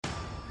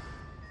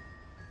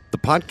The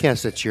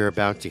podcast that you're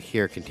about to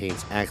hear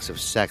contains acts of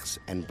sex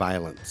and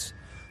violence.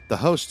 The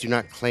hosts do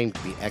not claim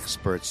to be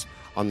experts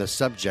on the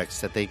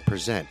subjects that they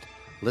present.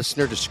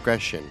 Listener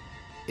discretion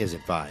is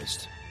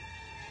advised.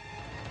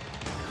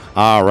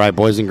 All right,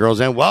 boys and girls,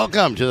 and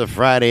welcome to the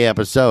Friday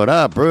episode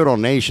of Brutal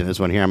Nation. This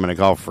one here I'm going to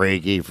call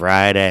Freaky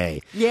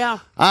Friday. Yeah.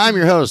 I'm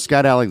your host,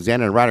 Scott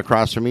Alexander, and right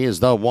across from me is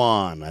the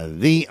one,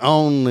 the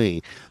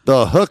only,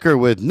 the hooker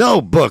with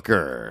no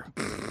booker,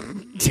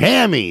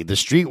 Tammy, the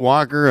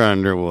streetwalker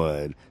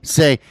Underwood.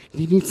 Say,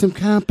 you need some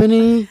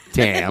company?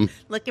 Tam.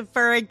 Looking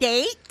for a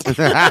date?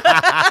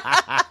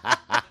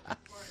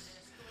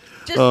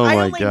 Oh I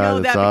my only God, know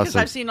that's that because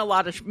awesome. I've seen a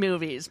lot of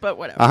movies, but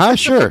whatever.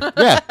 Sure.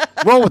 Yeah,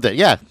 roll with it.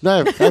 Yeah.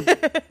 No,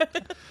 I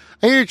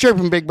hear you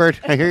chirping, Big Bird.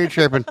 I hear you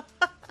chirping.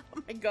 Oh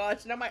my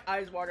gosh, now my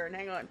eyes watering.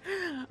 Hang on.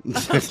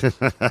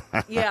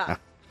 Yeah.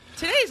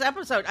 Today's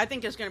episode, I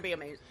think, is going to be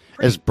amazing.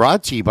 Is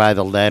brought to you by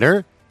the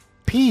letter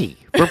P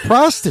for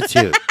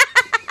prostitute.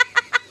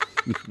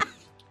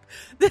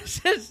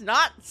 This is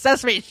not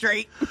Sesame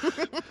Street.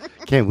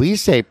 Can we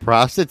say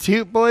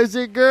prostitute, boys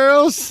and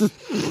girls?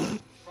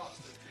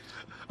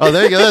 Oh,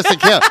 there you go. That's the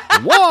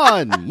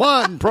count.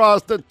 One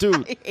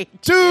prostitute.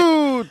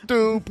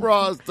 Two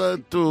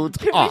prostitutes.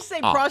 Can we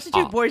say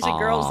prostitute, boys and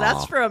girls?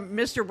 That's from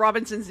Mr.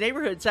 Robinson's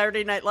Neighborhood,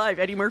 Saturday Night Live,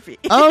 Eddie Murphy.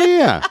 Oh,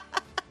 yeah.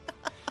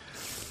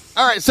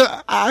 All right, so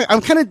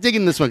I'm kind of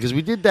digging this one because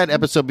we did that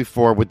episode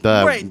before with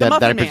the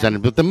that I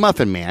presented with the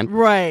Muffin Man.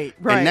 Right.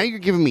 And now you're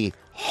giving me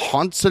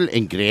Hansel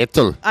and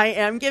Gretel. I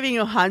am giving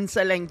you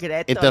Hansel and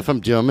Gretel. It's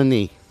from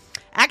Germany.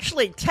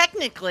 Actually,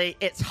 technically,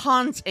 it's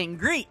Hans and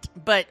Greet,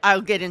 but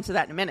I'll get into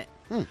that in a minute.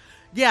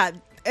 Yeah,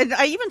 and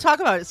I even talk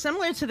about it.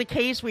 Similar to the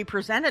case we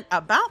presented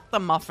about the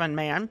Muffin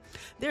Man,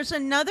 there's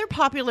another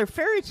popular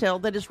fairy tale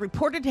that is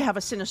reported to have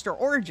a sinister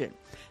origin,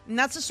 and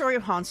that's the story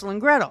of Hansel and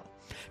Gretel.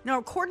 Now,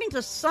 according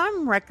to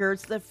some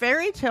records, the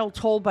fairy tale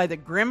told by the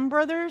Grimm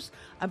brothers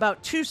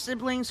about two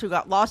siblings who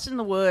got lost in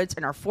the woods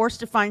and are forced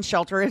to find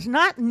shelter is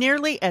not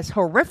nearly as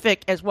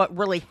horrific as what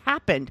really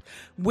happened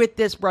with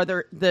this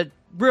brother, the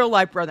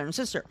real-life brother and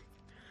sister.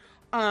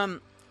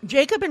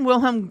 Jacob and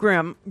Wilhelm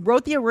Grimm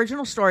wrote the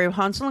original story of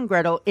Hansel and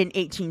Gretel in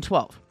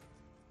 1812.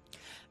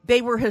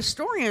 They were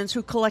historians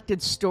who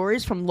collected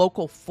stories from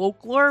local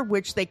folklore,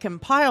 which they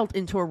compiled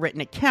into a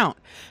written account.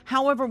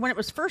 However, when it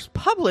was first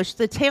published,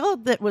 the tale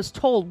that was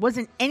told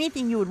wasn't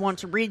anything you would want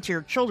to read to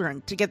your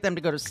children to get them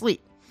to go to sleep.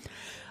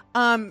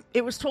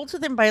 It was told to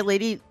them by a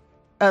lady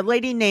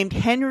named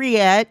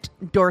Henriette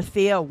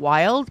Dorothea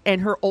Wilde,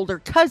 and her older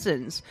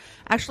cousins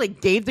actually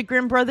gave the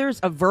Grimm brothers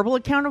a verbal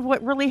account of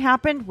what really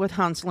happened with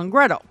Hansel and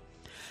Gretel.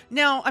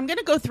 Now, I'm going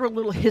to go through a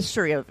little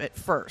history of it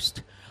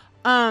first.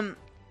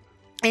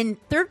 In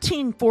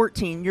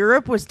 1314,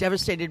 Europe was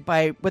devastated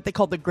by what they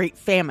called the Great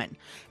Famine.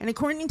 And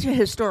according to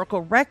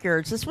historical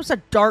records, this was a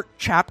dark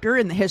chapter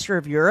in the history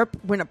of Europe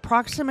when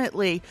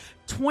approximately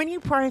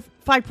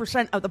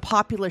 25% of the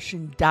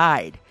population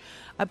died.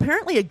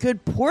 Apparently, a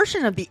good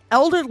portion of the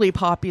elderly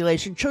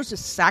population chose to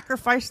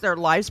sacrifice their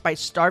lives by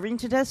starving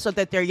to death so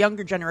that their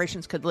younger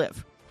generations could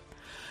live.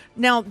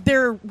 Now,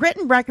 there are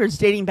written records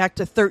dating back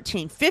to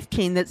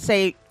 1315 that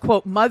say,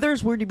 quote,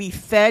 mothers were to be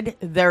fed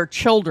their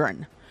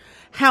children.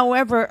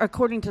 However,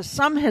 according to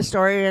some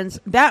historians,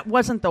 that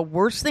wasn't the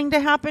worst thing to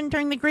happen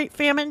during the Great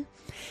Famine.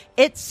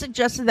 It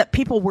suggested that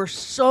people were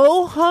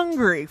so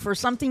hungry for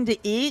something to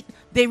eat,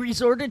 they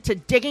resorted to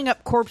digging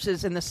up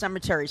corpses in the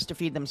cemeteries to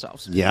feed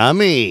themselves.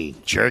 Yummy.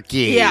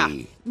 Jerky. Yeah.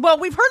 Well,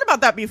 we've heard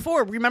about that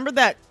before. Remember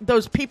that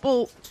those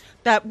people,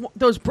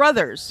 those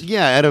brothers.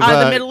 Yeah, out of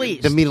the Middle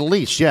East. The Middle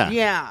East, yeah.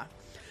 Yeah.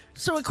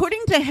 So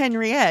according to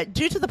Henriette,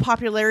 due to the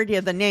popularity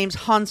of the names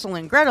Hansel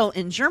and Gretel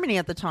in Germany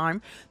at the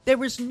time, there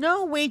was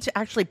no way to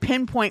actually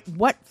pinpoint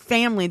what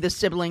family the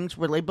siblings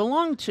really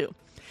belonged to.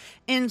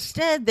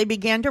 Instead, they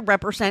began to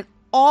represent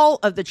all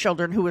of the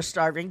children who were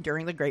starving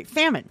during the Great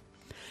Famine.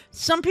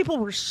 Some people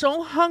were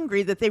so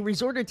hungry that they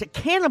resorted to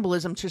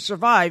cannibalism to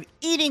survive,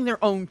 eating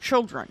their own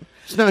children.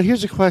 So now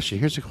here's a question.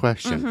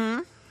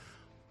 Mm-hmm.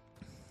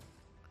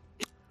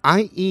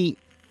 I eat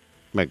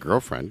my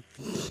girlfriend.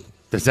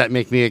 Does that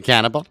make me a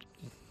cannibal?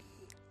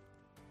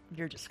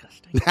 You're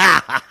disgusting.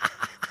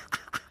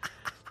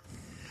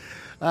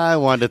 I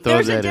wanted to throw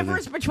There's that a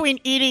difference between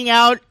eating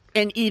out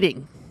and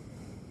eating.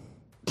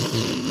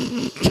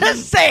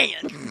 Just saying.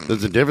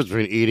 There's a difference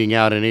between eating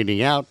out and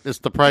eating out. It's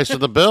the price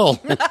of the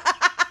bill.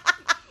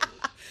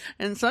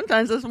 And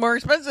sometimes it's more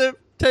expensive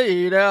to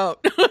eat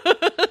out.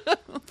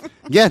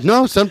 Yeah,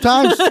 no,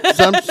 sometimes.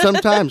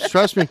 Sometimes.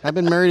 Trust me, I've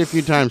been married a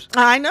few times.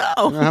 I know.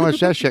 I know how much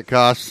that shit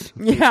costs.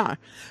 Yeah.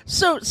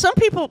 So some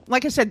people,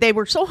 like I said, they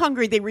were so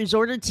hungry they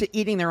resorted to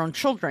eating their own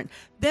children.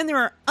 Then there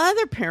are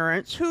other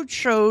parents who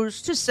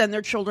chose to send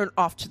their children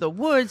off to the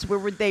woods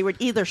where they would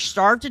either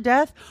starve to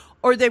death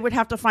or they would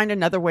have to find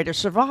another way to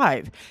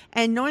survive.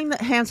 And knowing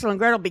that Hansel and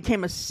Gretel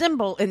became a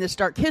symbol in this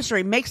dark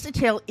history makes the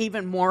tale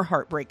even more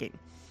heartbreaking.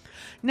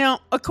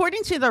 Now,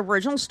 according to the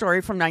original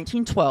story from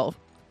 1912,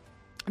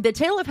 The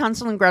tale of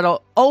Hansel and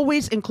Gretel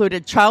always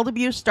included child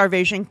abuse,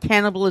 starvation,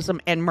 cannibalism,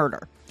 and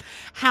murder.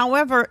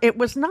 However, it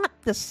was not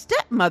the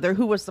stepmother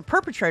who was the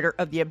perpetrator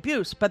of the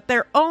abuse, but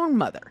their own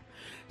mother.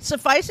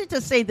 Suffice it to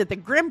say that the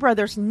Grimm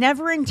brothers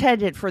never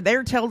intended for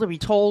their tale to be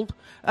told,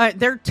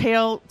 their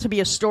tale to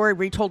be a story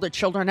retold to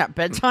children at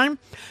bedtime.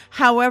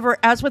 However,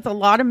 as with a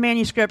lot of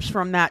manuscripts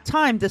from that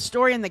time, the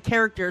story and the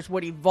characters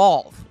would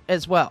evolve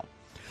as well.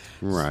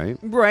 Right.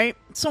 Right.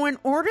 So in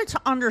order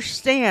to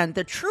understand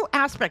the true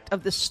aspect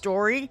of the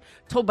story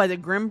told by the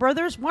Grimm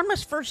brothers, one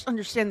must first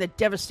understand the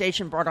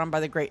devastation brought on by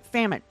the Great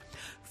Famine.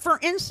 For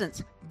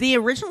instance, the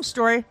original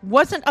story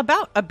wasn't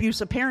about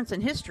abusive parents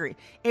in history.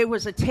 It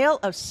was a tale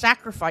of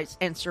sacrifice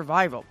and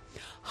survival.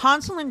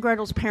 Hansel and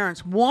Gretel's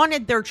parents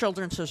wanted their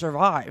children to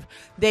survive.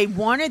 They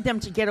wanted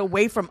them to get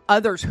away from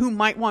others who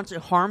might want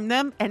to harm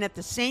them, and at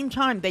the same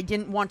time, they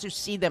didn't want to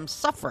see them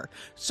suffer,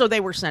 so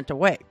they were sent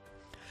away.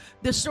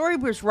 The story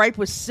was ripe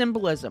with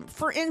symbolism.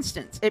 For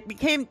instance,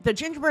 the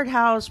gingerbread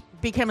house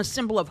became a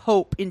symbol of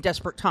hope in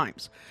desperate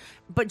times.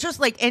 But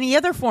just like any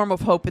other form of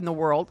hope in the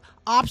world,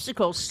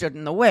 obstacles stood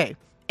in the way.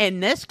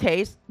 In this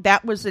case,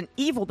 that was an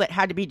evil that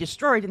had to be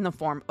destroyed in the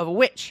form of a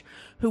witch,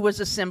 who was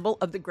a symbol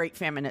of the Great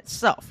Famine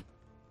itself.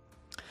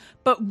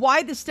 But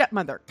why the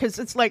stepmother? Because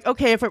it's like,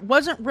 okay, if it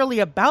wasn't really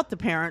about the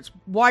parents,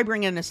 why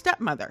bring in a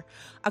stepmother?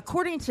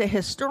 According to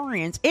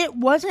historians, it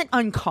wasn't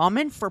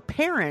uncommon for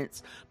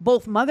parents,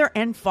 both mother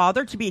and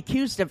father, to be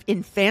accused of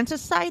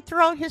infanticide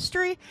throughout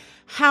history.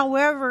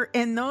 However,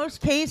 in those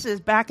cases,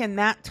 back in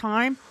that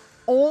time,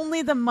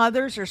 only the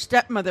mothers or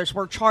stepmothers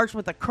were charged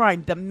with a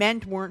crime. The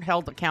men weren't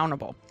held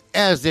accountable.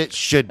 As it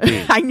should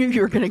be. I knew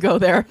you were going to go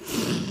there.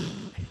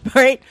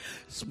 Right?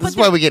 This is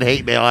why we get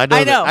hate mail. I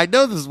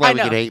know this is why we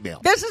get hate mail.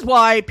 This is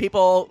why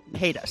people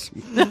hate us.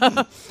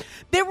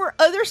 There were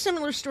other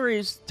similar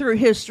stories through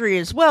history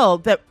as well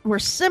that were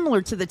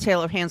similar to the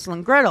tale of Hansel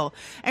and Gretel.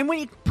 And when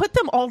you put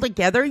them all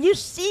together, you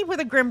see where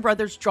the Grimm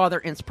brothers draw their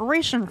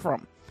inspiration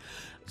from.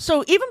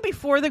 So even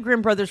before the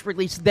Grimm brothers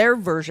released their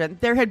version,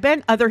 there had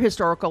been other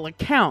historical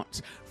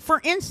accounts.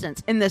 For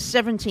instance, in the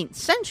 17th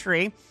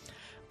century,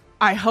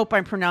 I hope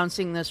I'm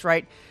pronouncing this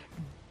right,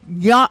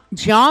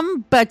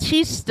 Giambattista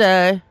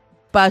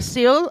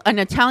Basile, an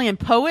Italian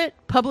poet,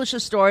 published a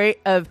story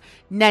of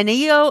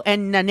Naneo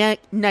and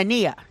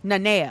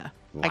Nanea.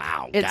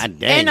 Wow, It's God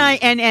dang. Ninnillo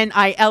and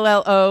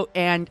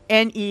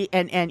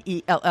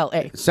Nennella.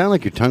 It sounded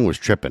like your tongue was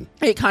tripping.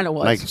 It kind of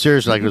was. Like,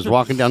 seriously, like it was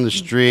walking down the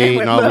street,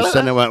 went, and all of a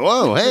sudden it went,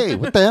 whoa, hey,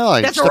 what the hell?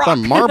 I That's a stepped rock.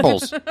 on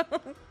marbles.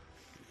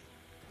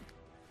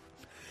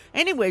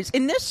 Anyways,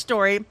 in this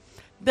story,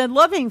 the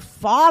loving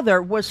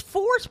father was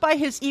forced by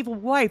his evil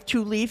wife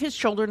to leave his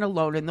children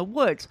alone in the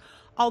woods.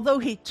 Although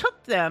he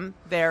took them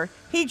there,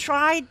 he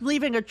tried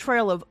leaving a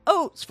trail of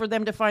oats for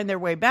them to find their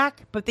way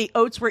back, but the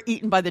oats were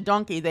eaten by the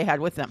donkey they had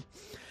with them.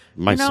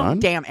 My son?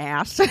 Damn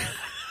ass.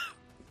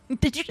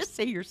 Did you just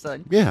say your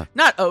son? Yeah.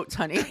 Not oats,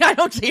 honey. I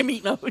don't see him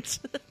eating oats.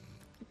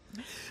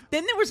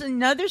 Then there was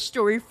another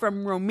story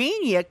from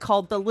Romania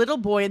called The Little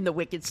Boy and the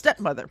Wicked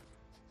Stepmother.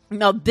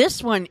 Now,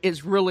 this one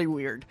is really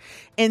weird.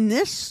 In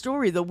this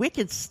story, the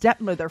wicked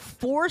stepmother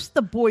forced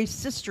the boy's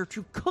sister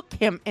to cook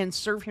him and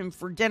serve him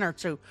for dinner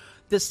to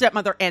the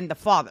stepmother and the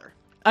father,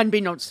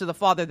 unbeknownst to the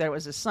father that it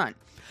was his son.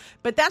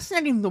 But that's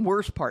not even the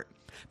worst part.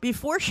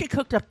 Before she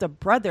cooked up the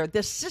brother,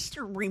 the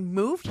sister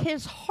removed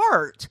his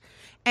heart,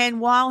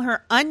 and while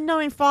her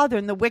unknowing father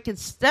and the wicked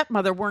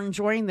stepmother were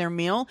enjoying their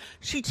meal,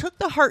 she took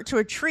the heart to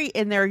a tree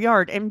in their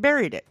yard and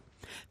buried it.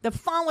 The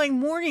following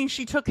morning,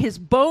 she took his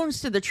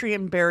bones to the tree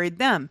and buried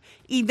them.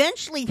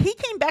 Eventually, he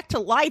came back to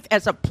life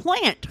as a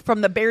plant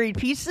from the buried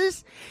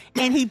pieces,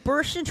 and he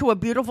burst into a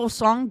beautiful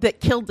song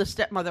that killed the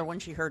stepmother when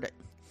she heard it.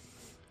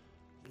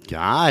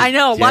 God, I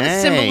know, a lot of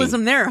dang.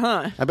 symbolism there,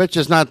 huh? I bet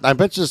you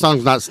the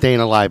song's not "Staying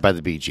Alive" by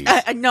the Bee Gees.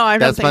 No, I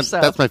don't think so.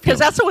 That's my feeling. Because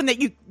that's the one that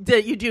you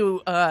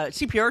do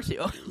CPR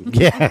to.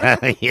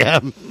 Yeah,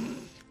 yeah.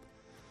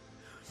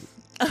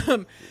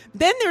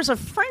 Then there's a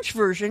French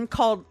version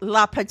called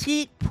La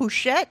Petite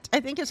Pouchette, I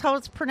think is how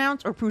it's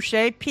pronounced, or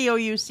Pouchet,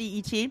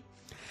 Poucet.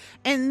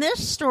 In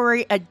this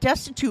story, a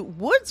destitute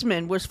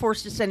woodsman was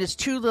forced to send his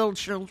two little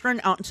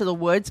children out into the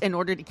woods in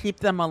order to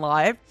keep them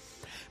alive.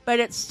 But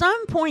at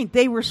some point,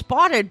 they were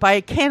spotted by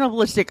a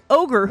cannibalistic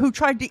ogre who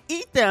tried to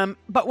eat them,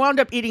 but wound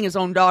up eating his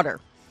own daughter.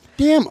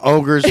 Damn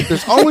ogres.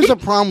 There's always a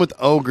problem with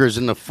ogres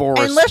in the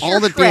forest Unless all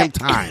you're the Shrek. damn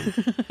time.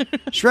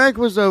 Shrek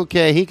was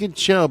okay. He could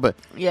chill, but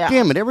Yeah.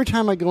 damn it, every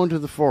time I go into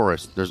the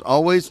forest, there's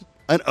always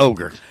an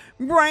ogre.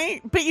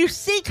 Right? But you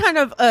see kind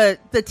of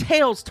the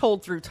tales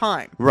told through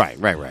time. Right.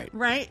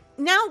 Right?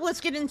 Now let's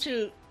get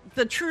into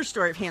the true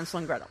story of Hansel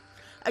and Gretel.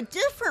 A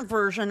different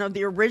version of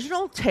the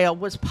original tale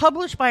was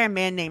published by a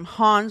man named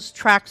Hans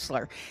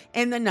Traxler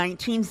in the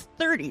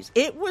 1930s.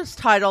 It was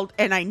titled,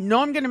 and I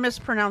know I'm going to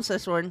mispronounce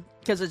this one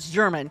because it's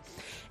German,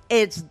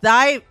 it's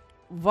Die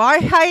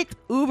Wahrheit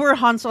über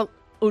Hansel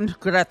und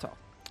Gretel.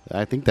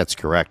 I think that's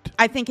correct.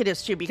 I think it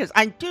is too, because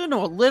I do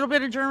know a little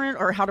bit of German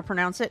or how to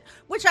pronounce it,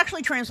 which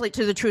actually translates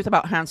to the truth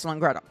about Hansel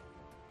and Gretel.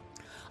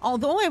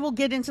 Although I will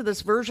get into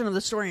this version of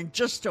the story in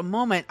just a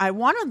moment, I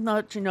want to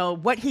let you know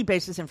what he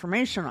based his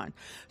information on.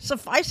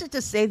 Suffice it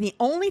to say, the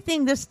only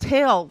thing this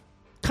tale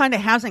kind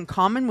of has in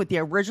common with the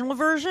original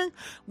version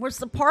was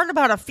the part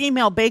about a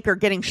female baker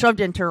getting shoved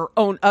into her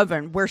own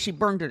oven where she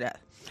burned to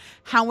death.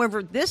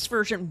 However, this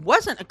version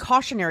wasn't a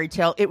cautionary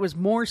tale. It was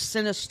more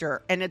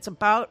sinister, and it's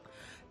about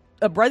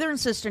a brother and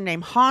sister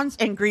named Hans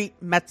and Grete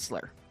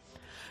Metzler.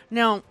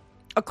 Now,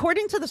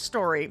 according to the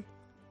story,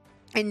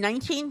 in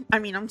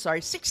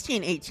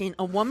 1618,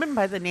 a woman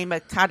by the name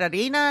of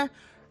Katharina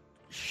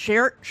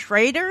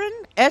Schraderin,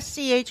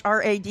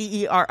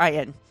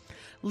 Schraderin,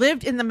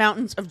 lived in the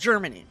mountains of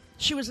Germany.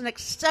 She was an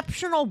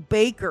exceptional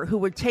baker who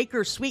would take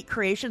her sweet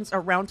creations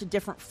around to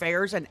different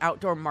fairs and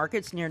outdoor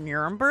markets near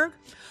Nuremberg.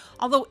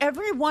 Although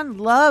everyone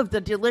loved the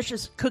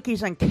delicious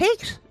cookies and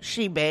cakes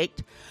she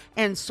baked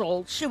and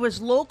sold, she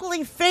was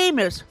locally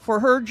famous for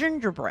her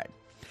gingerbread.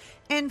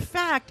 In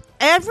fact,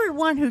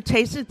 everyone who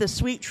tasted the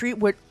sweet treat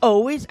would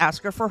always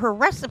ask her for her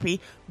recipe,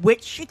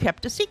 which she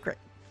kept a secret.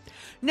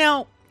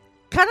 Now,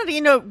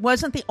 Katharina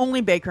wasn't the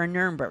only baker in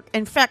Nuremberg.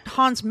 In fact,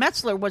 Hans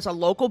Metzler was a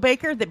local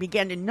baker that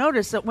began to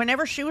notice that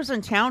whenever she was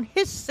in town,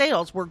 his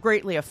sales were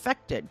greatly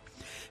affected.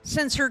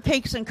 Since her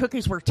cakes and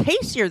cookies were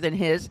tastier than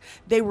his,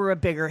 they were a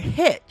bigger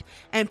hit,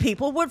 and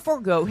people would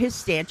forego his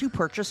stand to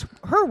purchase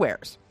her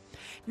wares.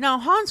 Now,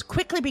 Hans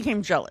quickly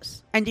became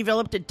jealous and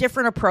developed a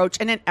different approach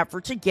in an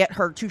effort to get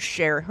her to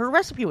share her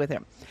recipe with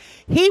him.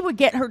 He would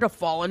get her to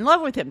fall in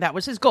love with him. That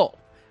was his goal.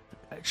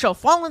 She'll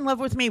fall in love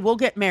with me, we'll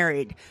get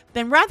married.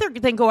 Then rather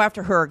than go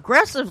after her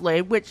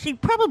aggressively, which he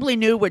probably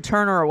knew would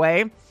turn her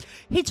away,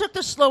 he took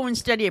the slow and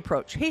steady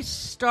approach. He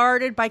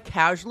started by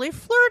casually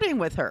flirting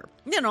with her.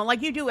 You know,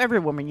 like you do every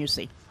woman you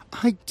see.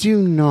 I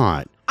do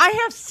not. I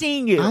have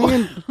seen you. I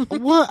am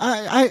what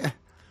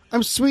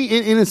I'm sweet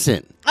and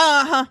innocent.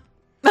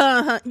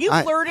 You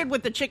flirted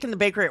with the chick in the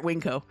bakery at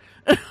Winco.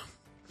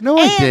 No,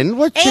 I didn't.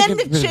 What chick? And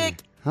the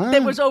chick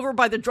that was over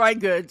by the dry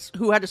goods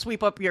who had to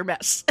sweep up your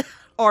mess.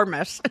 Our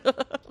mess. I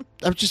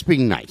was just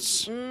being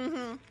nice.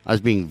 Mm-hmm. I was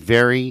being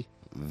very,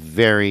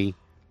 very,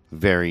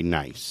 very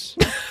nice.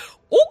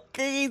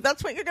 Okay,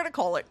 that's what you're going to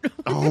call it.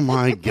 Oh,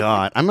 my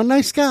God. I'm a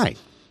nice guy.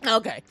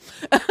 Okay.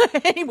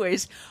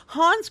 Anyways,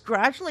 Hans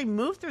gradually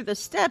moved through the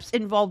steps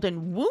involved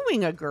in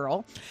wooing a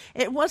girl.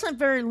 It wasn't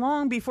very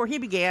long before he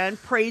began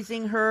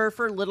praising her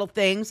for little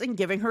things and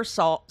giving her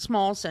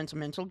small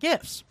sentimental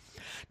gifts.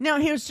 Now,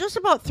 he was just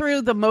about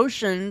through the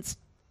motions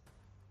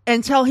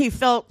until he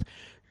felt...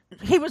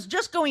 He was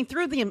just going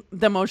through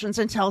the motions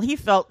until he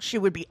felt she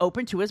would be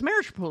open to his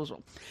marriage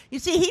proposal. You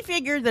see, he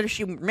figured that if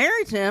she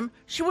married him,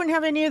 she wouldn't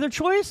have any other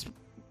choice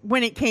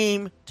when it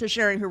came to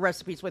sharing her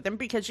recipes with him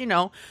because, you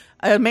know,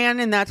 a man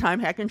in that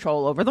time had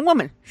control over the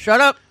woman. Shut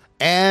up.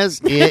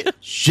 As it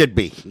should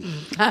be.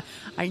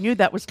 I knew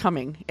that was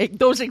coming.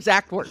 Those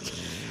exact words.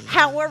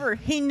 However,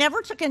 he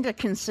never took into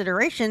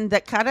consideration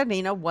that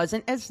Katharina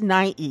wasn't as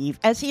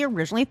naive as he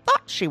originally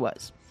thought she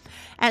was.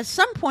 At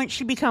some point,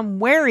 she became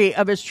wary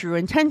of his true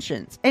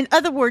intentions. In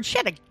other words, she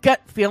had a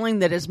gut feeling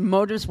that his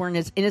motives weren't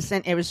as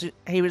innocent as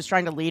he was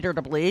trying to lead her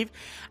to believe.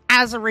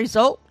 As a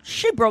result,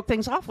 she broke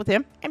things off with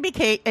him and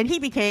he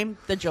became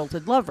the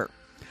jilted lover.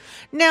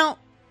 Now,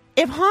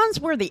 if Hans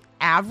were the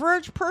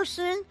average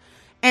person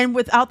and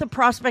without the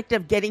prospect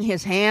of getting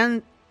his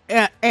hand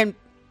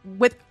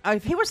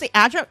if he was the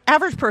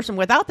average person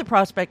without the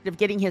prospect of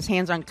getting his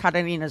hands on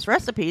Katharina's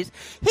recipes,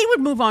 he would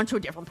move on to a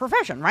different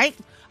profession, right?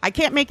 I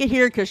can't make it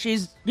here because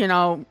she's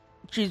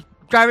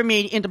driving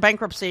me into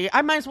bankruptcy.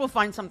 I might as well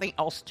find something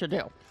else to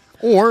do.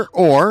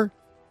 Or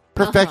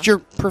perfect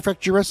your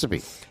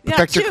recipe.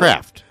 Perfect your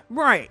craft.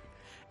 Right.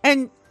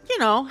 And,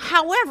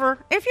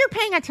 however, if you're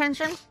paying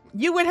attention,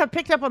 you would have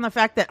picked up on the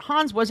fact that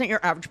Hans wasn't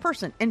your average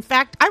person. In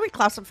fact, I would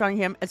classify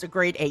him as a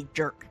grade A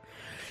jerk.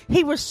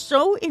 He was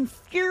so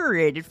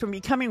infuriated from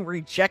becoming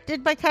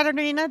rejected by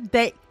Katharina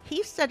that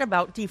he set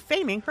about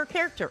defaming her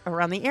character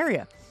around the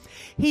area.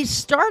 He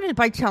started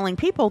by telling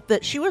people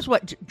that she was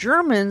what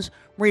Germans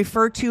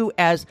refer to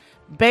as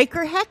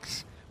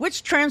Bakerhex,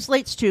 which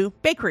translates to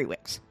bakery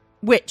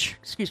witch.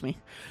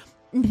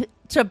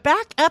 To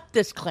back up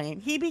this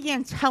claim, he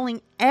began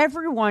telling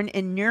everyone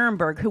in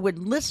Nuremberg who would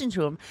listen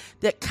to him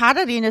that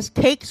Katharina's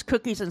cakes,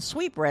 cookies, and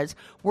sweetbreads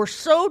were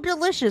so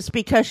delicious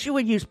because she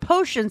would use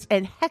potions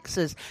and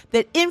hexes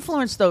that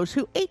influenced those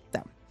who ate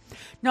them.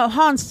 Now,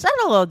 Hans said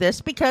all of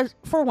this because,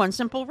 for one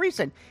simple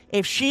reason,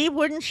 if she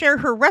wouldn't share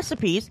her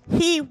recipes,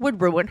 he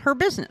would ruin her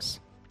business.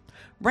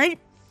 Right?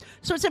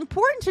 So it's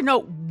important to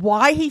note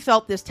why he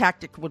felt this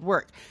tactic would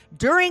work.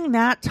 During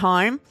that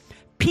time,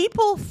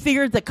 people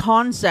feared the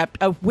concept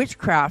of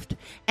witchcraft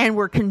and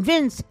were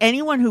convinced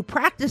anyone who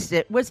practiced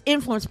it was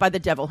influenced by the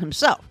devil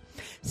himself.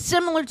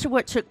 Similar to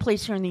what took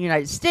place here in the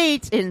United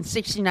States in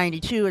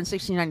 1692 and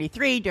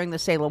 1693 during the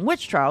Salem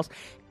witch trials,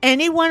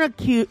 anyone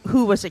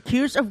who was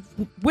accused of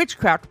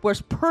witchcraft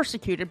was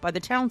persecuted by the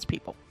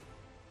townspeople.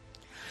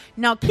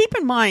 Now, keep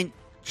in mind,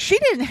 she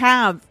didn't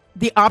have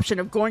the option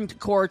of going to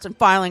courts and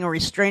filing a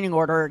restraining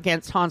order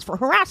against Hans for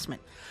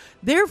harassment.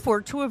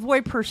 Therefore, to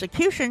avoid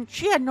persecution,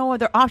 she had no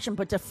other option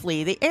but to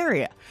flee the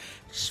area.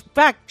 In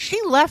fact,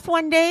 she left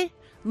one day,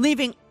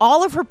 leaving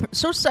all of her,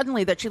 so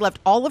suddenly that she left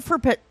all of her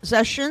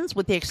possessions,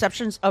 with the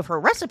exceptions of her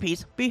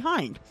recipes,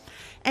 behind.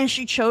 And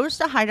she chose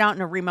to hide out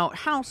in a remote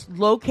house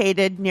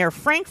located near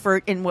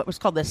Frankfurt in what was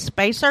called the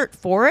Spessart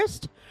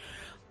Forest.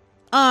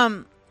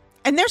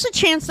 And there's a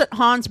chance that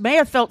Hans may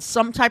have felt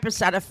some type of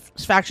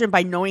satisfaction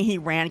by knowing he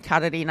ran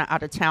Katarina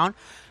out of town.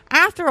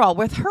 After all,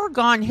 with her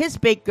gone, his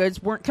baked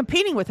goods weren't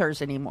competing with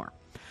hers anymore.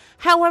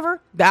 However,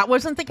 that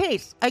wasn't the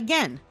case.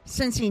 Again,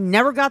 since he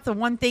never got the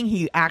one thing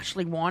he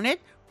actually wanted,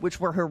 which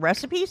were her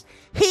recipes,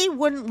 he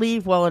wouldn't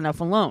leave well enough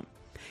alone.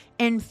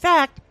 In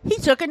fact, he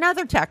took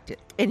another tactic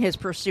in his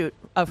pursuit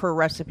of her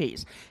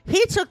recipes.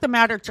 He took the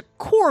matter to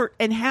court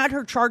and had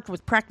her charged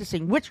with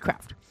practicing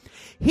witchcraft.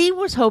 He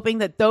was hoping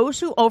that those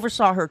who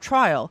oversaw her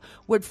trial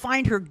would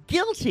find her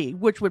guilty,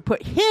 which would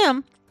put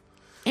him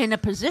in a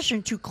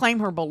position to claim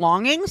her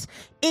belongings,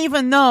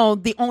 even though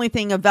the only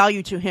thing of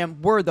value to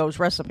him were those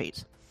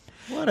recipes.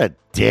 What a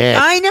dick.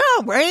 I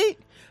know, right?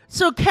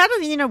 So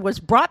Katarina was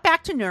brought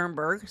back to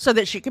Nuremberg so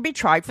that she could be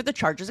tried for the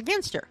charges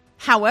against her.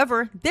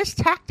 However, this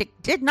tactic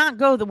did not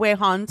go the way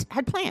Hans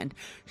had planned.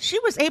 She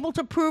was able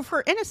to prove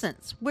her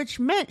innocence, which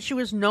meant she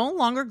was no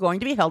longer going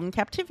to be held in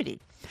captivity.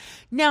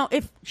 Now,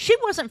 if she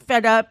wasn't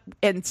fed up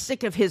and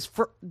sick of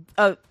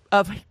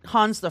of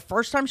Hans the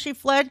first time she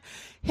fled,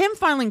 him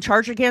filing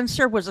charge against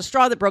her was a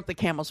straw that broke the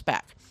camel's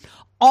back.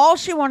 All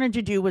she wanted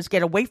to do was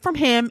get away from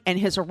him and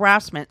his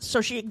harassment,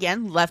 so she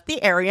again left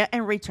the area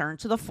and returned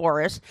to the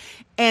forest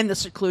and the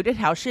secluded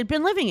house she had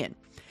been living in.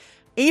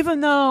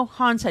 Even though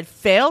Hans had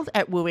failed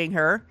at wooing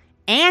her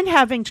and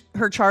having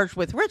her charged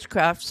with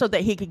witchcraft so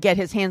that he could get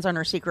his hands on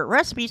her secret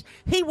recipes,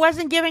 he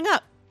wasn't giving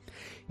up.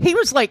 He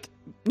was like,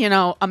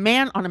 a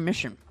man on a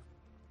mission.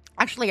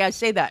 Actually, I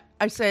say that.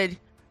 I said,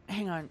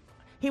 hang on.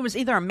 He was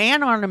either a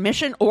man on a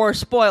mission or a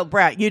spoiled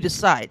brat. You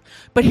decide.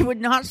 But he would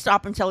not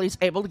stop until he's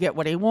able to get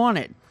what he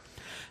wanted.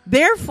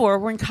 Therefore,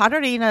 when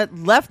Katarina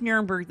left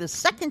Nuremberg the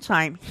second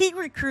time, he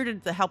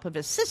recruited the help of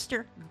his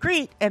sister,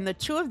 Grete, and the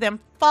two of them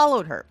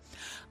followed her.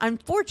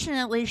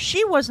 Unfortunately,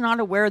 she was not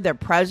aware of their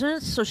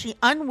presence, so she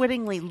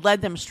unwittingly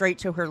led them straight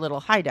to her little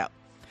hideout.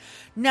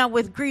 Now,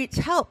 with Grete's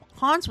help,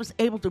 Hans was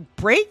able to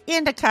break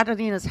into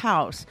Katarina's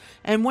house,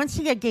 and once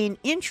he had gained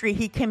entry,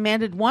 he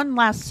commanded one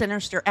last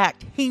sinister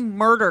act. He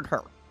murdered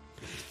her.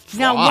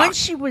 Now, once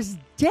she was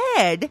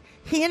dead,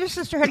 he and his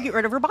sister had to get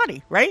rid of her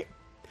body, right?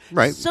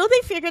 Right. So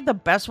they figured the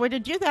best way to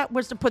do that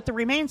was to put the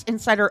remains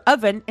inside her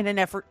oven in an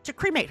effort to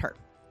cremate her.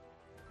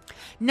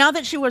 Now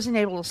that she wasn't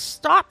able to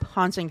stop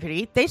Hans and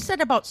Grete, they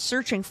set about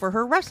searching for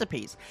her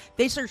recipes.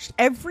 They searched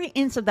every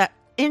inch of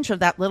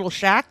that little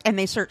shack, and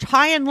they searched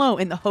high and low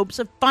in the hopes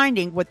of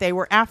finding what they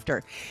were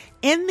after.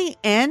 In the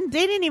end,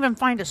 they didn't even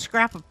find a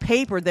scrap of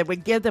paper that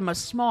would give them a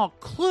small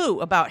clue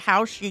about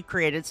how she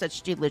created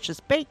such delicious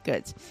baked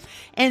goods.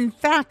 In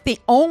fact, the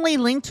only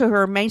link to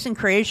her amazing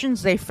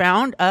creations they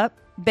wound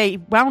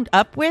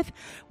up with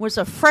was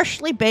a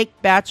freshly baked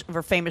batch of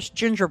her famous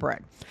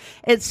gingerbread.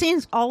 It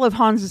seems all of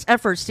Hans's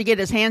efforts to get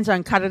his hands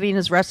on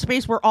Katarina's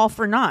recipes were all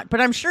for naught,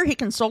 but I'm sure he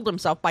consoled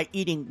himself by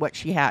eating what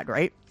she had,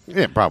 right?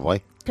 Yeah,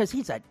 probably. Because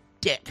he's a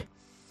dick.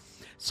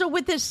 So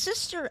with his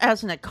sister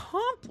as an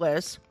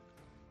accomplice,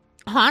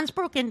 Hans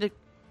broke into...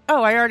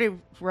 Oh, I already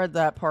read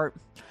that part.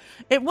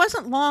 It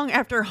wasn't long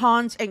after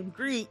Hans and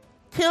Grete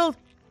killed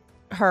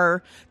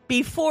her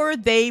before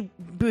they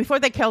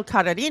killed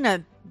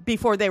Katarina,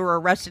 before they were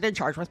arrested and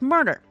charged with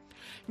murder.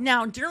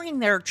 Now, during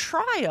their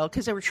trial,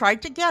 because they were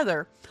tried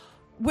together,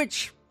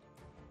 which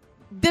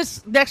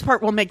this next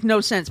part will make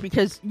no sense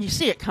because you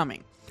see it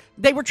coming.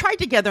 They were tried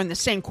together in the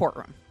same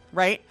courtroom,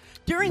 right?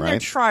 During their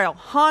trial,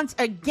 Hans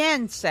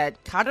again said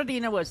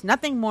Katarina was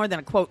nothing more than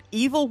a, quote,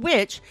 evil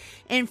witch.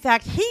 In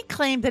fact, he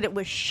claimed that it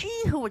was she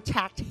who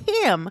attacked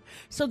him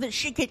so that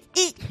she could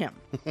eat him.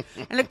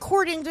 And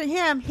according to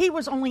him, he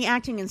was only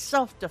acting in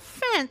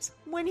self-defense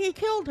when he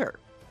killed her,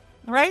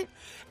 right?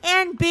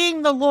 And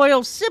being the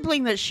loyal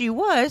sibling that she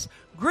was,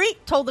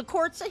 Grete told the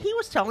courts that he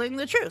was telling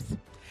the truth.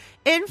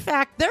 In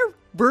fact, their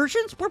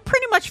versions were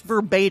pretty much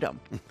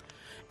verbatim.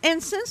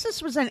 And since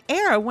this was an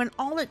era when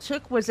all it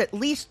took was at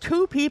least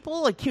two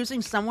people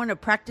accusing someone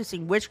of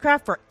practicing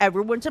witchcraft for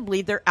everyone to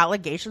believe their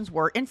allegations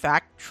were, in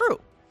fact,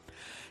 true.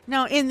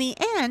 Now, in the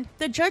end,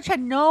 the judge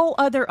had no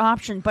other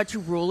option but to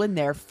rule in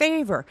their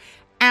favor.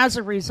 As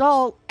a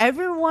result,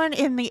 everyone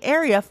in the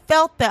area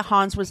felt that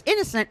Hans was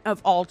innocent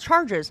of all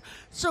charges,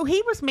 so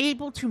he was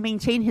able to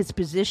maintain his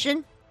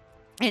position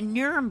in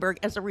Nuremberg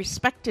as a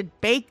respected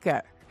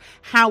baker.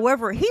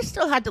 However, he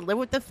still had to live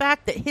with the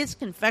fact that his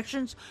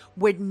confections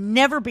would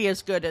never be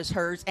as good as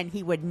hers, and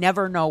he would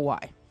never know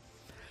why.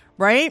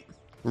 Right?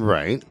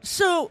 Right.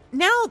 So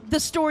now the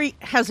story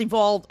has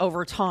evolved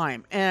over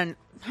time, and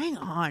hang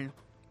on.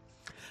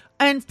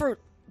 And for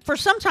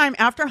some time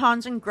after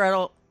Hans and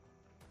Gretel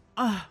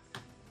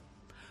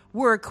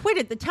were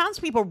acquitted, the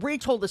townspeople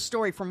retold the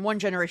story from one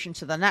generation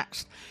to the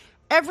next.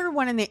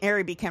 Everyone in the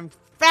area became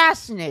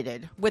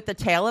fascinated with the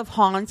tale of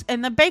Hans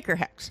and the Baker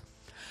hex.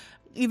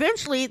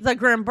 Eventually, the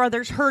Grimm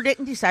brothers heard it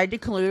and decided to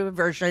include a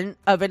version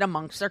of it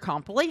amongst their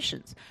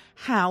compilations.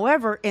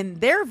 However, in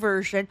their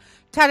version,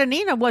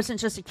 Katarina wasn't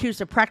just accused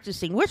of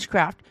practicing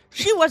witchcraft.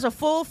 She was a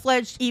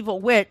full-fledged evil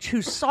witch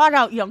who sought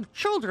out young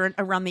children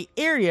around the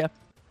area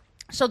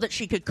so that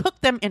she could cook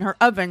them in her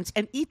ovens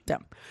and eat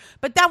them.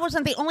 But that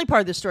wasn't the only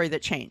part of the story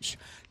that changed.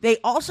 They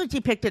also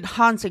depicted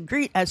Hans and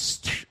Gretel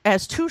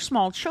as two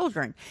small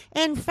children.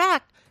 In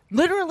fact,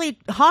 literally,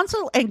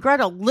 Hansel and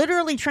Gretel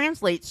literally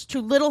translates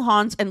to Little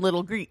Hans and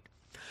Little Gretel.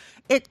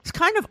 It's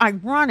kind of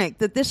ironic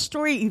that this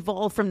story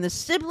evolved from the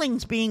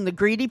siblings being the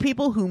greedy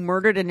people who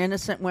murdered an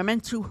innocent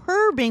woman to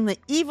her being the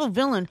evil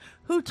villain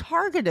who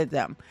targeted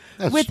them.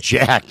 That's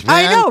jacked,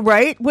 man. I know,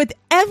 right? With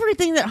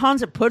everything that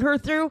Hans had put her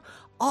through,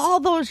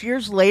 all those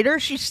years later,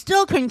 she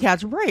still couldn't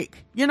catch a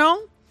break, you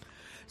know?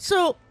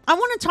 So I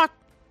want to talk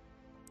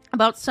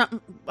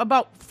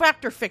about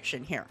fact or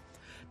fiction here.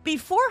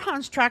 Before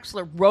Hans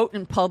Traxler wrote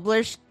and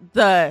published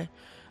the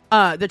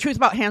Truth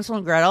About Hansel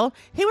and Gretel,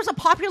 he was a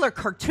popular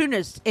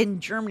cartoonist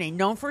in Germany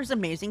known for his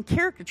amazing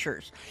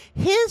caricatures.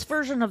 His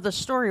version of the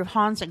story of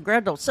Hans and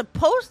Gretel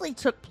supposedly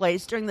took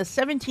place during the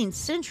 17th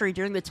century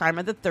during the time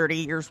of the 30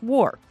 Years'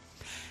 War.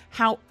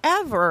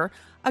 However,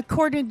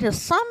 according to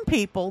some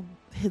people,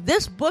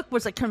 this book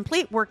was a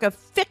complete work of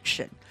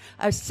fiction,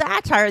 a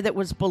satire that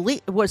was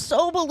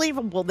so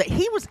believable that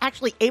he was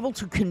actually able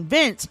to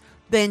convince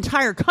the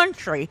entire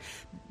country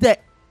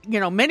that, you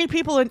know, many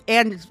people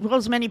and as well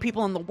as many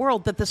people in the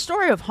world, that the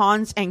story of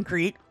Hans and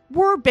Gretel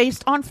were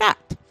based on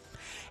fact.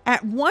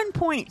 At one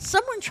point,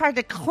 someone tried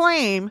to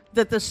claim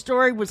that the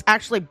story was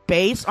actually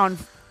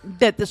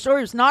that the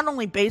story was not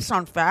only based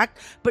on fact,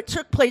 but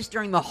took place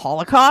during the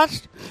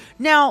Holocaust.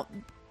 Now,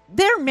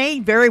 there may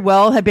very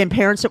well have been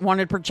parents that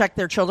wanted to protect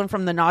their children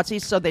from the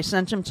Nazis, so they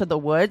sent them to the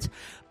woods.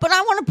 But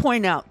I want to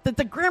point out that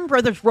the Grimm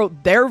brothers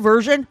wrote their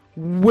version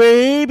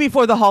way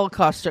before the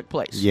Holocaust took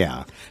place.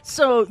 Yeah.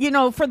 So, you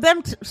know, for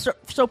them,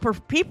 for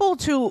people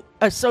to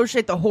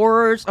associate the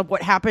horrors of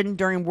what happened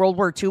during World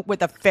War II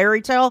with a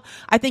fairy tale,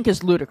 I think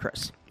is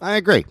ludicrous. I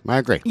agree.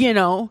 You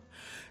know,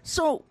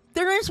 so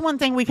there is one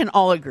thing we can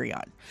all agree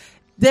on.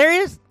 There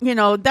is, you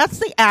know, that's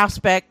the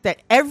aspect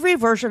that every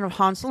version of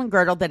Hansel and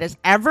Gretel that has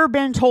ever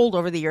been told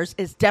over the years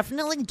is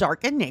definitely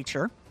dark in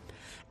nature.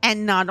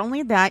 And not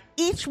only that,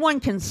 each one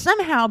can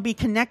somehow be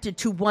connected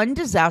to one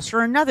disaster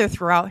or another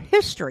throughout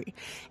history,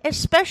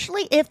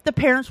 especially if the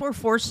parents were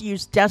forced to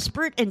use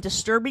desperate and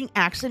disturbing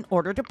acts in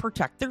order to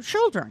protect their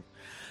children.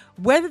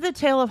 Whether the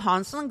tale of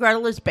Hansel and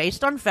Gretel is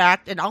based on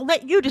fact, and I'll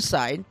let you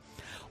decide,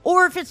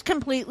 or if it's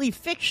completely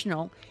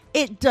fictional,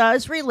 it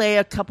does relay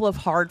a couple of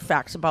hard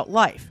facts about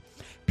life.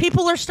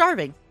 People are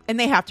starving, and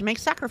they have to make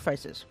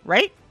sacrifices,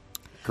 right?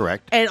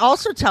 Correct. And it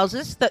also tells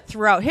us that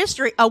throughout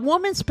history, a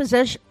woman's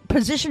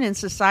position in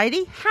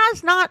society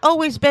has not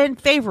always been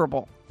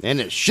favorable.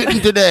 And it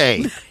shouldn't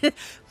today.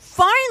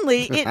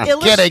 Finally, it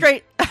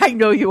illustrates... I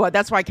know you are.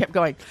 That's why I kept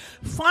going.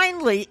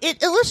 Finally,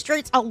 it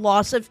illustrates a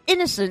loss of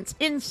innocence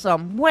in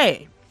some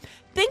way.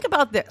 Think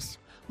about this.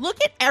 Look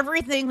at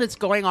everything that's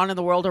going on in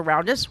the world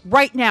around us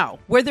right now,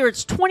 whether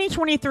it's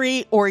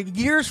 2023 or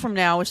years from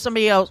now, if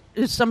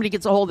somebody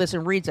gets a hold of this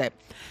and reads it.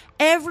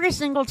 Every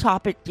single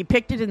topic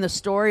depicted in the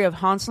story of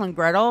Hansel and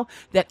Gretel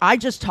that I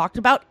just talked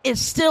about is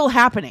still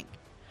happening.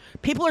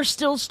 People are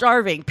still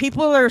starving.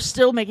 People are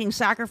still making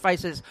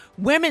sacrifices.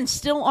 Women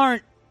still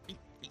aren't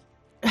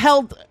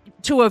held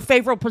to a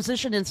favorable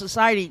position in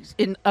society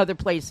in other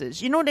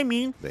places. You know what I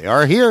mean? They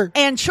are here.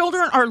 And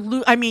children are,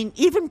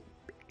 even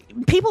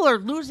people are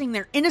losing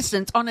their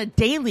innocence on a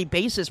daily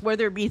basis,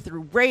 whether it be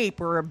through rape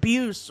or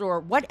abuse or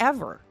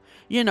whatever,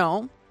 you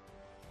know.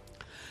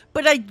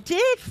 But I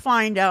did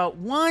find out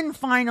one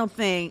final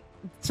thing,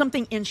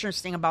 something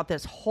interesting about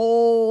this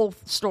whole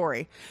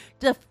story.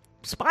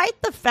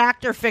 Despite the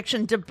fact or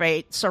fiction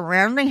debate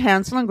surrounding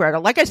Hansel and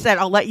Gretel, like I said,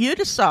 I'll let you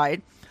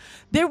decide,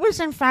 there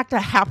was in fact a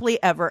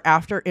happily ever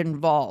after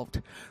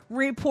involved.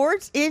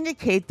 Reports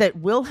indicate that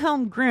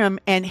Wilhelm Grimm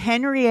and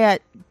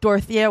Henriette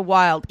Dorothea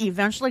Wilde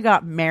eventually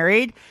got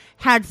married,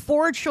 had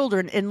 4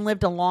 children, and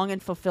lived a long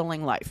and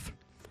fulfilling life.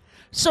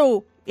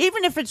 So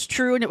even if it's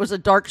true and it was a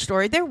dark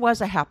story, there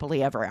was a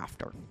happily ever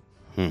after.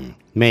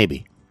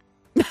 Maybe.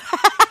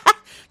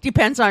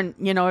 Depends on,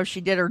 if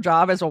she did her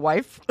job as a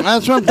wife.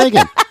 That's what I'm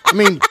thinking. I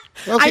mean,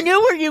 okay. I knew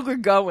where you were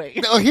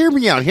going. Oh, hear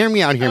me out.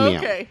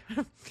 Okay.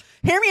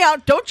 Hear me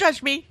out. Don't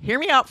judge me. Hear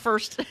me out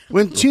first.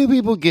 When 2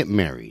 people get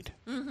married,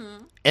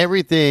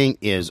 everything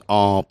is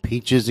all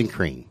peaches and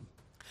cream.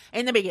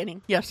 In the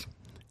beginning, yes.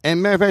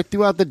 And matter of fact,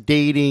 throughout the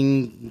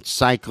dating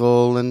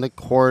cycle and the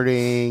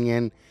courting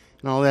and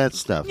all that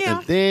stuff. Yeah.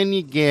 And then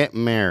you get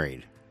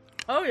married.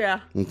 Oh, yeah.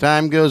 And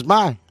time goes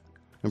by.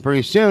 And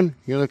pretty soon,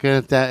 you're looking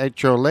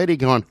at your old lady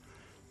going,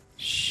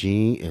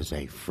 she is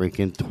a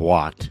freaking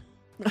twat.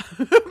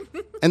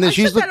 And then I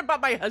said that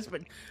about my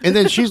husband. And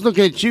then she's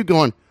looking at you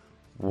going,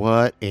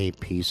 what a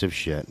piece of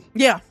shit.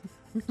 Yeah.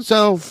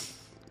 So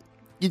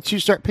you 2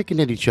 start picking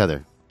at each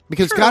other.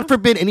 Because True. God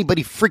forbid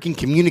anybody freaking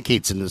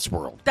communicates in this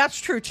world. That's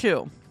true,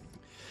 too.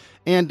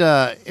 And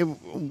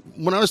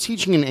when I was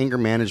teaching an anger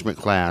management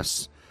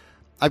class,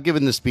 I've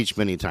given this speech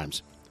many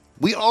times.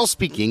 We all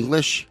speak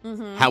English.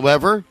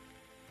 However,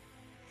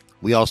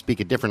 we all speak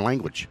a different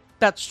language.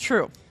 That's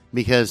true.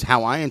 Because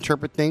how I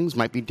interpret things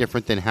might be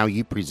different than how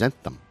you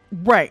present them.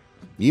 Right.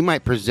 You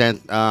might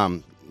present,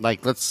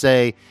 like, let's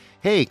say,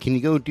 hey, can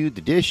you go do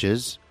the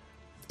dishes,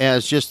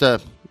 as just a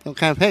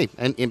kind of, hey,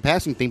 an in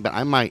passing thing, but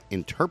I might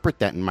interpret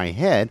that in my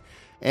head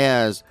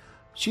as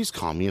she's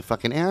calling me a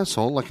fucking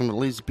asshole, like I'm a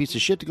lazy piece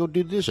of shit to go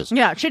do the dishes.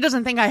 Yeah, she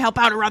doesn't think I help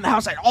out around the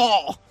house at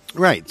all.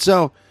 Right.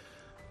 So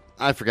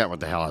I forgot what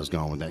the hell I was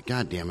going with that.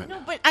 God damn it.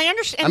 No, but I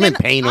understand. I'm in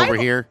pain over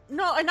here.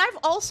 No, and I've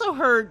also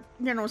heard,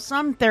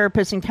 some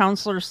therapists and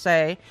counselors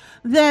say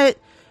that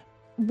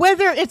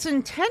whether it's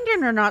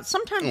intended or not,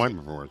 sometimes... Oh, I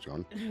remember where it's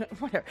going.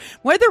 Whatever.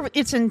 Whether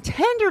it's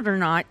intended or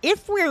not,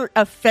 if we're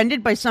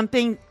offended by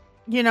something,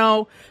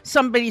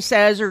 somebody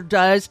says or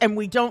does, and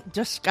we don't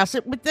discuss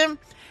it with them,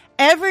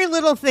 every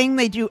little thing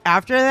they do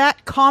after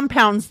that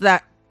compounds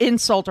that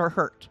insult or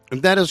hurt.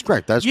 That is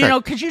correct. That's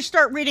correct. Because you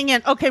start reading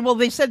in, okay, well,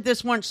 they said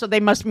this once, so they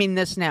must mean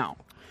this now.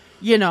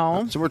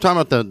 So we're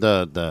talking about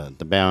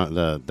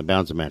the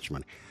bounds of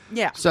matrimony.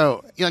 Yeah.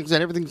 So, like I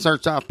said, everything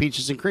starts off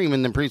peaches and cream,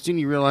 and then pretty soon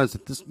you realize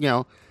that this,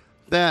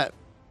 that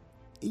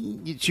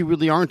you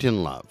really aren't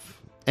in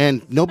love,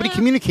 and nobody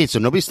communicates. So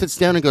nobody sits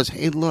down and goes,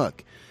 "Hey,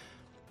 look,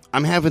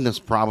 I'm having this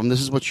problem.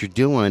 This is what you're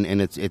doing,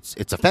 and it's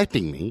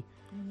affecting me."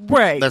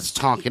 Right. Let's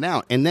talk it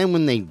out. And then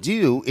when they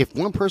do, if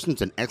one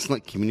person's an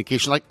excellent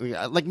communication,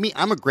 like me,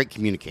 I'm a great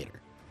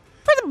communicator.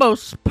 For the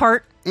most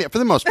part. Yeah, for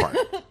the most part.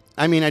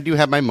 I mean, I do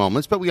have my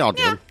moments, but we all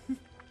do. Yeah.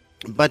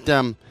 But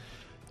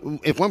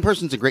if one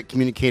person's a great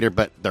communicator,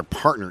 but their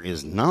partner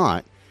is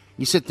not,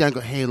 you sit down and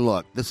go, "Hey,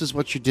 look, this is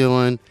what you're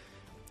doing,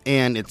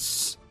 and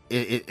it's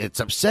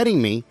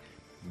upsetting me."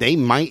 They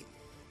might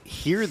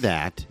hear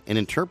that and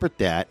interpret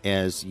that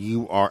as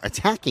you are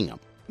attacking them.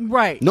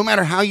 Right. No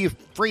matter how you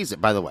phrase it,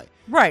 by the way.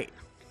 Right.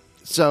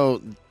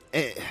 So,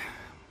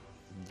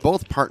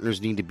 both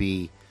partners need to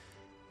be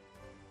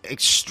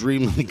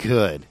extremely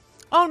good.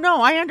 Oh,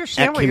 no, I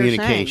understand what you're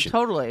saying.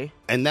 Totally.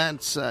 And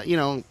that's,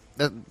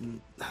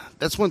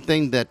 that's one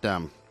thing that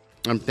I'm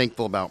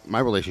thankful about my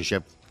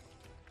relationship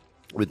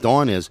with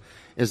Dawn is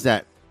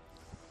that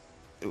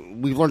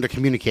we've learned to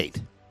communicate.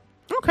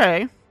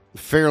 Okay.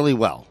 Fairly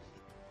well.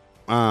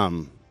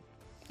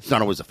 It's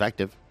not always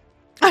effective.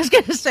 I was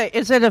going to say,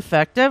 is it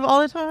effective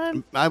all the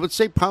time? I would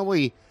say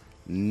probably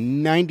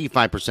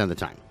 95% of the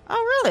time.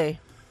 Oh, really?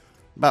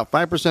 About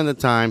 5% of the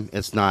time,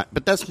 it's not.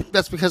 But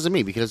that's because of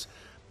me. Because,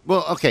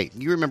 well, okay,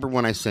 you remember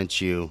when I sent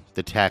you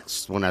the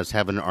text when I was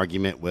having an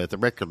argument with a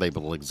record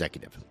label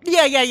executive?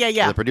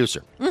 Yeah. The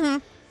producer. Mm-hmm.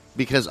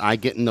 Because I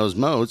get in those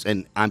modes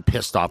and I'm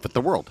pissed off at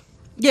the world.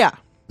 Yeah.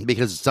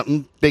 Because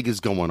something big is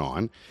going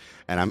on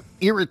and I'm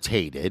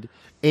irritated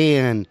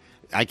and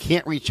I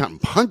can't reach out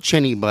and punch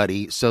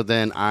anybody, so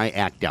then I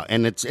act out.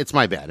 And it's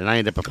my bad, and I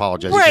end up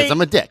apologizing because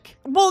I'm a dick.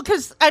 Well,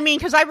 because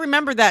I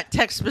remember that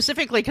text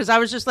specifically because I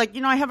was just like,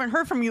 I haven't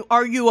heard from you.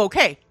 Are you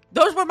okay?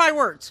 Those were my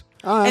words.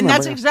 And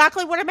that's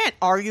exactly what I meant.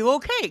 Are you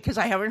okay? Because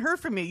I haven't heard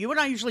from you. You and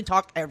I usually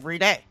talk every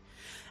day.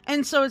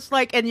 And so it's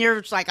like, and you're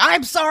just like,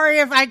 I'm sorry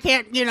if I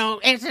can't,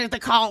 answer the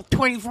call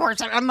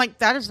 24/7. I'm like,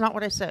 that is not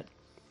what I said.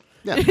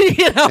 Yeah.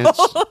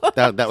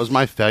 That was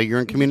my failure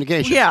in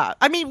communication. Yeah.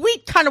 I mean,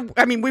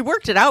 we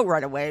worked it out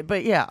right away,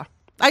 but yeah,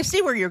 I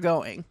see where you're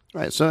going.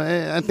 Right. So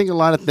I think a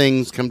lot of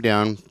things come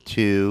down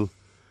to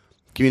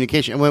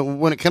communication. And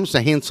when it comes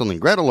to Hansel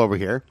and Gretel over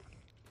here,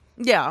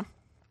 yeah,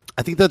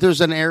 I think that there's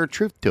an air of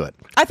truth to it.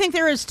 I think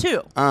there is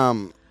too.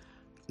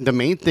 The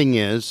main thing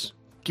is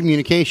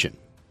communication.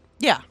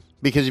 Yeah.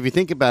 Because if you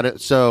think about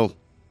it, so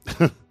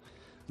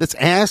this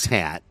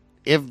asshat,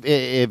 if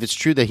it's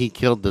true that he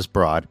killed this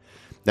broad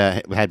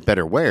that had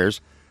better wares,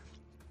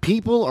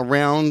 people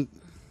around,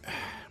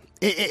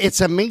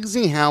 it's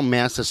amazing how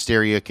mass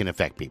hysteria can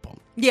affect people.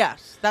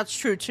 Yes, that's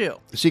true too.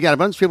 So you got a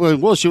bunch of people going,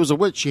 well, she was a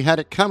witch, she had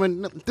it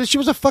coming. She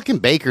was a fucking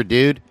baker,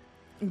 dude.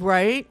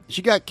 Right.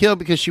 She got killed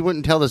because she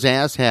wouldn't tell this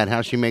asshat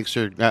how she makes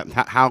her,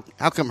 how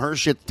come her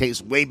shit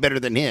tastes way better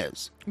than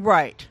his.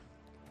 Right.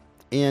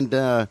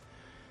 And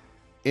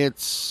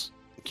it's,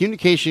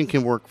 communication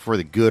can work for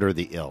the good or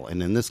the ill.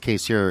 And in this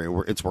case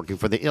here, it's working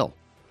for the ill.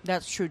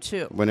 That's true,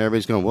 too. When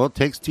everybody's going, well, it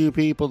takes two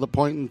people to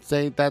point and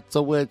say that's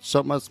a witch,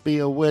 so it must be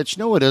a witch.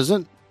 No, it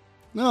isn't.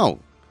 No.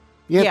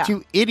 You have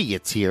two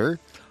idiots here.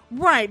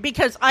 Right,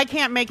 because I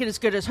can't make it as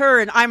good as her,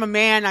 and I'm a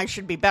man, I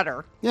should be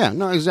better. Yeah,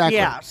 no, exactly.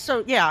 Yeah,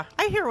 so, yeah,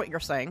 I hear what you're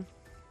saying.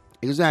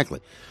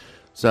 Exactly.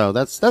 So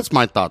that's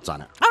my thoughts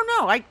on it. Oh,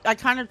 no, I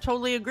kind of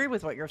totally agree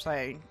with what you're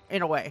saying,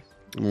 in a way.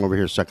 I'm over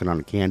here sucking on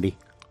a candy.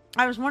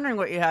 I was wondering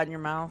what you had in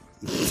your mouth.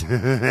 His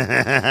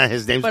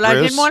name's Bruce. But I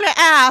didn't want to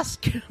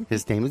ask.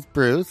 His name is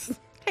Bruce.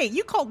 Hey,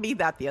 you called me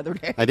that the other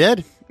day. I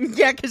did?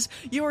 Yeah, because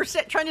you were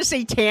trying to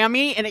say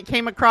Tammy, and it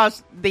came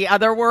across the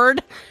other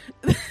word.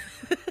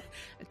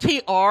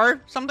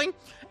 TR something.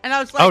 And I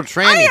was like, oh,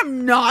 tranny.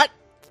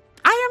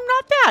 I I am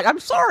not that. I'm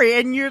sorry.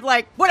 And you're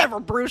like, whatever,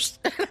 Bruce.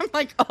 And I'm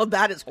like, oh,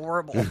 that is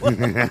horrible.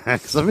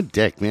 Because I'm a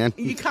dick, man.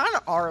 You kind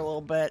of are a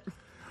little bit.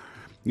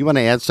 You want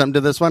to add something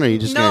to this one, or are you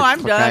just No, gonna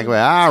I'm done. away?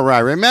 All right.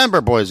 Remember,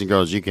 boys and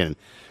girls, you can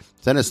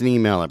send us an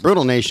email at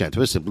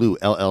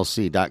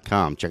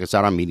brutalnation@twistedbluellc.com. Check us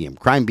out on Medium,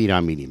 Crime Beat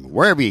on Medium,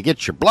 wherever you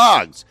get your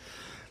blogs.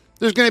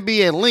 There's going to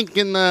be a link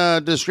in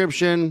the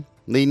description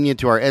leading you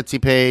to our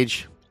Etsy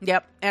page.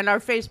 Yep. And our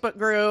Facebook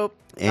group,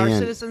 our And-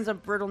 Citizens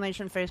of Brutal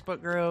Nation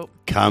Facebook group.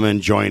 Come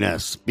and join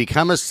us.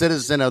 Become a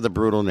citizen of the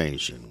Brutal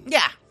Nation.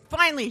 Yeah.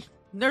 Finally,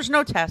 there's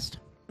no test.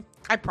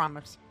 I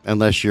promise.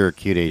 Unless you're a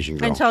cute Asian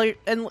girl. Until you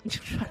and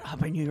shut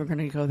up! I knew you were going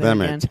to go there Then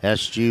I'm again. going to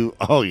test you.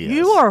 Oh, yes.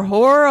 You are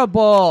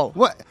horrible.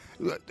 What?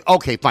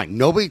 Okay, fine.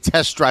 Nobody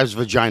test drives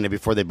vagina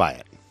before they buy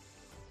it.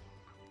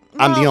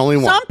 I'm the Well, only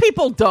one. Some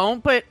people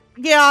don't, but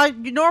yeah,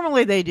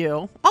 normally they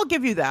do. I'll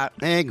give you that.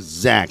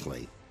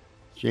 Exactly.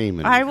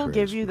 Jamie. I will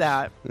give you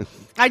that.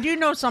 I do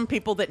know some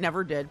people that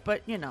never did,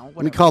 but you know,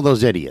 whatever. We call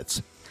those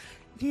idiots.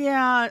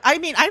 Yeah, I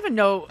mean, I even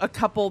know a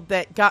couple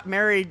that got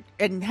married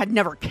and had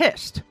never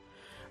kissed,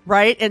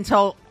 right?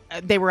 Until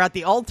they were at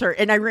the altar.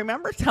 And I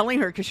remember telling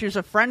her, because she was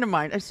a friend of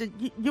mine, I said,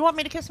 you want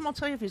me to kiss him? I'll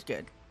tell you if he's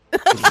good.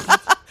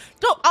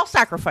 I'll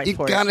sacrifice You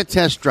for got to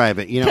test drive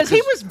it, you know. because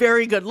he was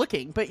very good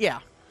looking, but yeah.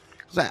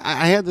 'cause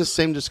I had this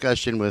same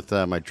discussion with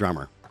my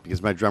drummer,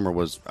 because my drummer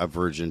was a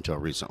virgin until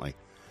recently.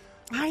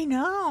 I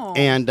know.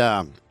 And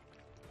I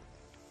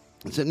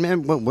said,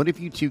 man, what if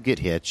you two get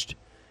hitched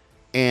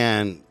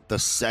and the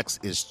sex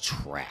is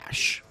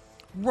trash?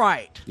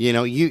 Right. You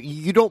know,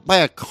 you don't buy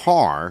a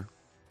car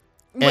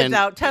and-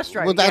 Without test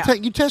driving.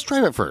 You test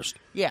drive it first.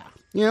 Yeah.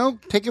 You know,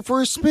 take it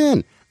for a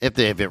spin. If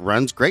it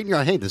runs great, and you're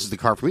like, hey, this is the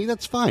car for me,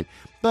 that's fine.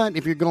 But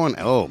if you're going,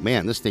 oh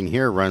man, this thing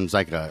here runs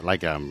like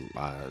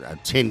a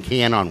tin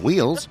can on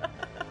wheels,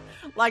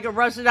 Like a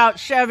rusted out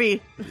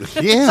Chevy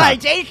Yeah.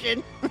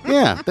 Citation.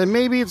 yeah, then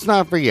maybe it's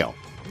not for you.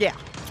 Yeah.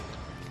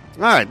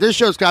 All right, this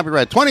show's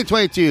copyright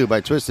 2022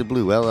 by Twisted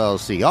Blue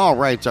LLC. All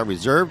rights are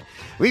reserved.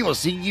 We will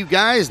see you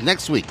guys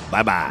next week.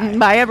 Bye bye.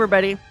 Bye,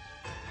 everybody.